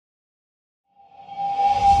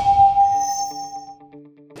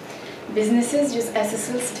Businesses use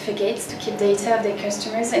SSL certificates to keep data of their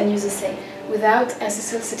customers and users safe. Without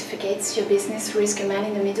SSL certificates, your business risks a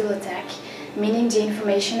man-in-the-middle attack, meaning the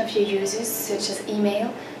information of your users, such as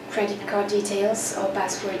email, credit card details, or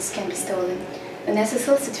passwords, can be stolen. An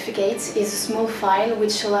SSL certificate is a small file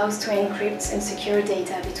which allows to encrypt and secure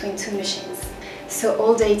data between two machines, so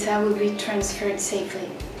all data will be transferred safely.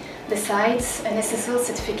 Besides, an SSL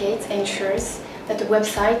certificate ensures that the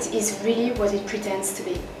website is really what it pretends to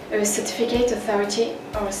be. A certificate authority,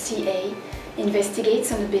 or CA,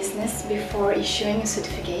 investigates on the business before issuing a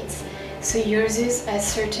certificate, so users are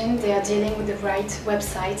certain they are dealing with the right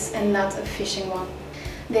website and not a phishing one.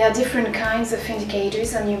 There are different kinds of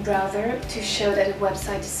indicators on your browser to show that a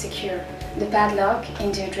website is secure. The padlock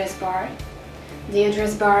in the address bar, the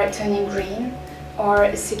address bar turning green, or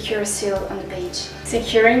a secure seal on the page.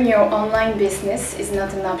 Securing your online business is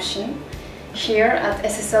not an option. Here at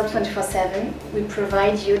SSL 24/7, we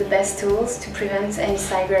provide you the best tools to prevent any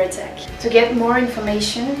cyber attack. To get more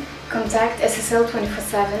information, contact SSL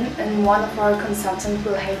 24/7 and one of our consultants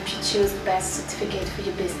will help you choose the best certificate for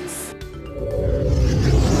your business.